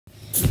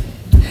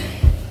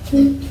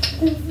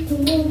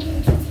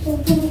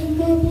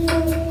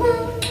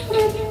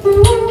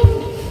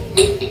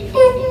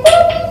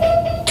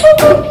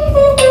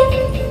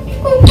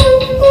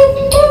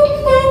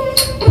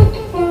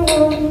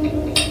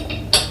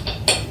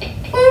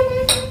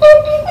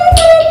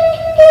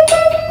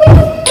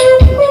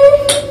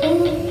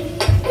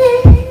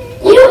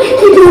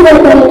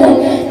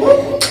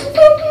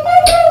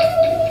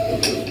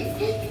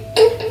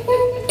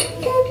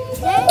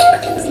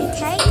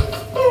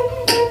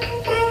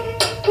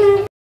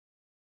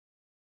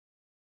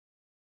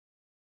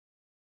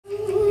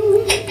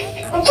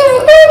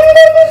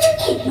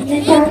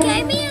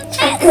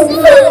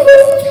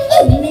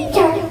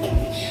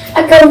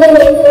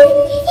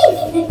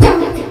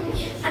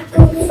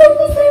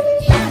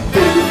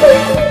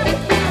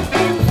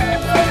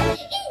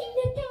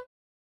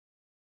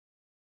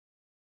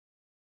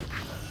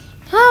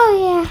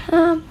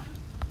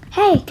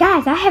Hey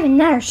guys, I have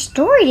another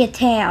story to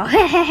tell.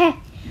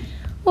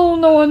 Oh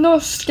no, another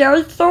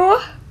scary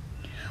story?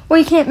 Well,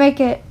 you can't make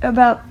it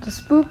about the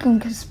spooking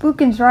because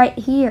spooking's right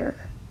here.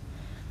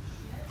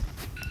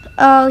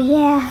 Oh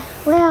yeah,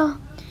 well,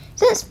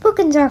 since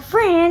spooking's our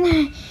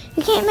friend,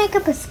 you can't make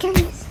up a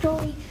scary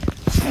story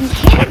and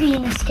can't be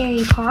in a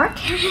scary park.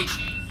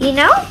 You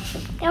know?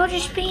 That would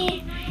just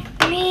be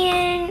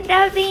mean.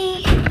 That would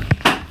be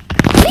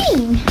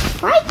mean,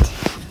 right?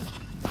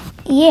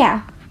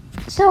 Yeah.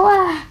 So,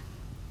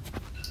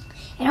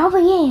 it all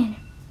began,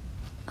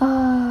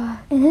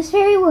 in this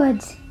very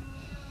woods.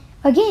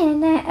 Again,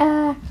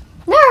 that,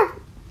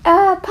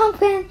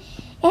 pumpkin,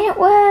 and it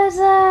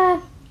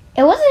wasn't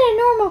a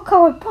normal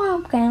colored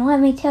pumpkin, let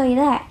me tell you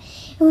that.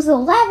 It was a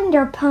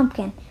lavender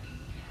pumpkin.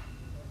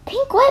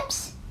 Pink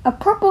lips, a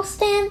purple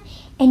stem,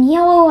 and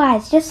yellow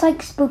eyes, just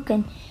like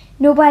Spookin.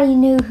 Nobody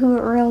knew who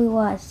it really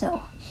was,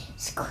 so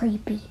it's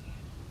creepy.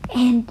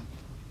 And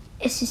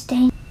it's just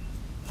dangerous.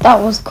 That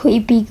was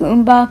creepy,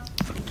 Goomba.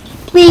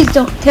 Please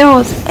don't tell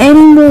us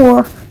any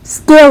more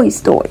scary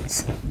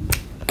stories.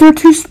 They're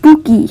too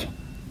spooky.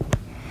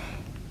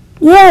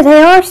 Yeah,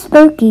 they are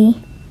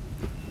spooky.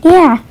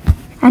 Yeah,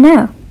 I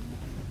know.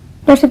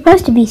 They're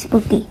supposed to be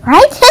spooky,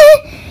 right?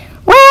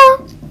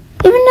 Well,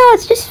 even though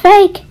it's just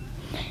fake.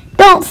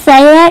 Don't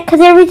say that,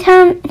 because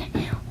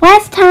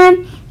last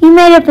time you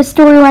made up a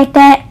story like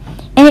that,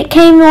 and it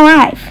came to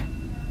life.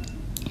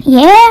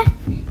 Yeah,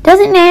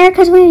 doesn't matter,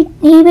 because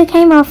he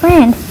became our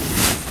friend.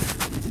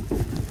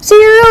 So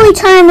you're really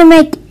trying to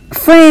make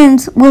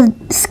friends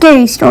with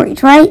scary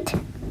stories, right?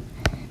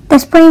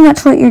 That's pretty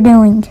much what you're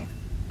doing.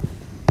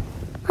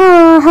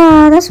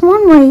 That's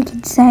one way you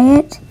could say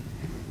it.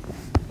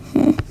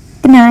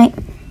 Good night.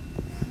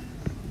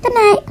 Good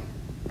night.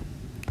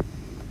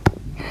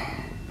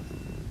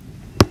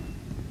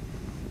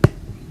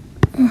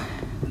 I'm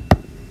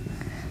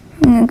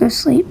gonna go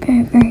sleep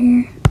over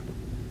here.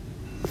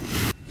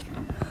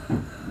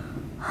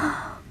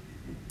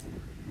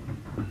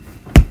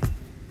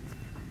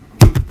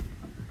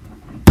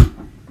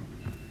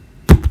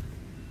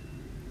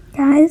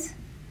 Guys?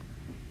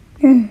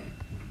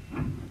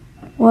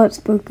 What's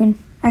spooking?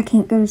 I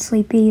can't go to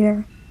sleep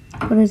either.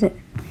 What is it?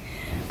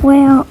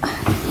 Well,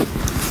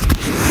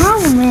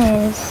 problem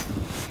is,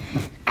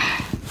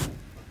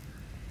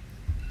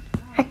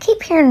 I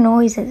keep hearing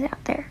noises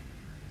out there.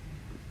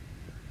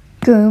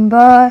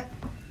 Goomba?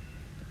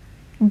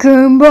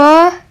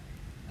 Goomba?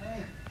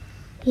 Hey.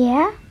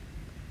 Yeah?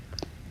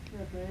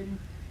 baby?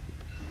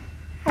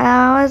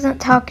 I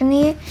wasn't talking to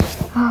you.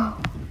 Oh.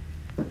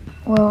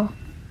 Well,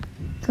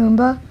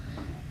 Goomba,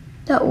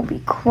 that will be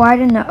quite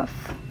enough.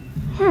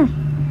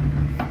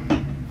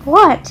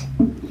 What?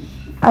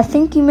 I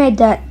think you made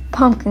that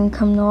pumpkin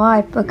come to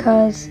life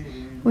because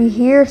we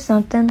hear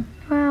something.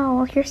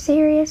 Wow, you're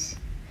serious?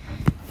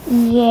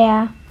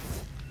 Yeah.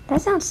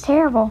 That sounds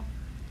terrible.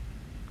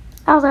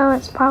 Although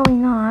it's probably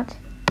not.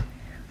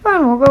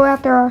 Fine, we'll go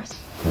after our...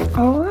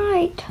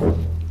 Alright.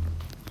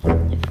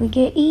 If we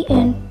get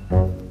eaten,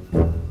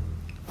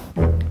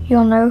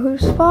 you'll know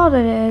whose fault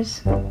it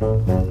is.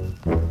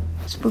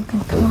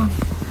 Spookin', come on.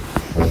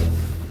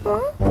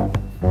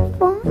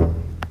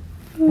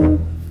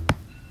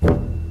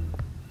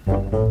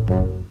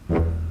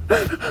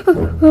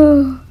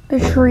 The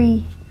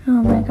tree.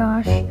 Oh my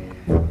gosh. There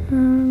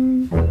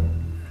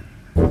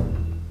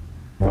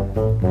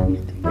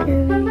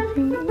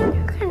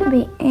couldn't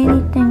be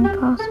anything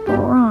possible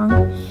wrong.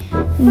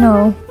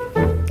 No.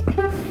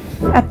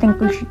 I think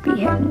we should be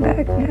heading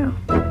back now.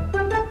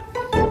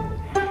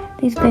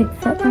 These big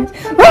footprints.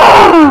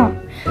 Ah!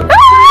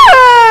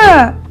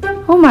 Ah!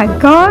 Oh my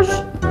gosh.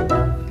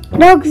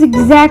 That was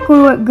exactly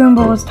what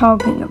Goomba was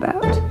talking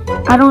about.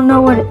 I don't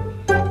know what it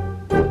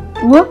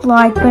looked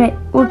like, but it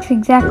looks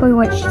exactly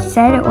what she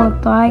said it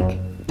looked like.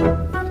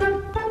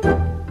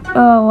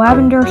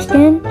 Lavender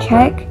skin,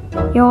 check.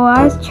 Yellow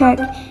eyes, check.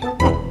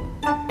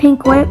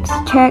 Pink lips,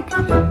 check.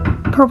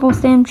 Purple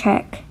stem,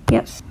 check.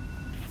 Yes.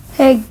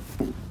 Hey,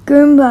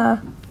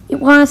 Goomba, you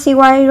want to see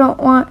why you don't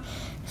want?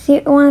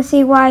 Want to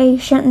see why you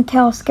shouldn't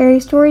tell scary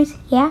stories?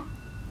 Yeah.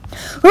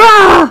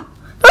 Ah!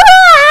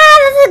 Ah!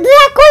 That's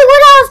exactly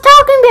what I was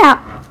talking about.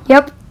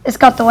 It's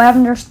got the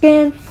lavender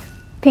skin,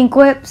 pink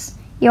lips,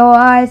 yellow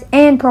eyes,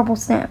 and purple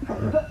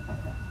stem.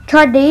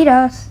 Tried to eat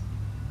us.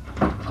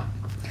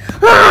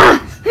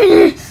 Ah!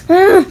 Yeah,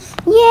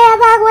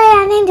 by the way,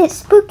 I named it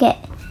Spookit.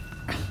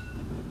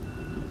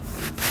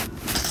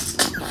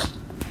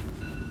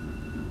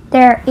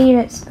 There, eat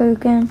it,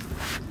 Spookin.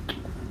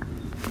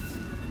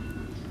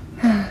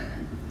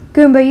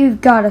 Goomba, you've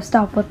got to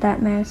stop with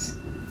that mess.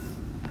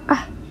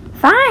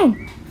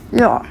 Fine.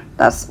 Yeah,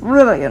 that's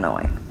really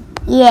annoying.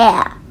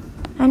 Yeah.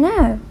 I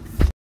know.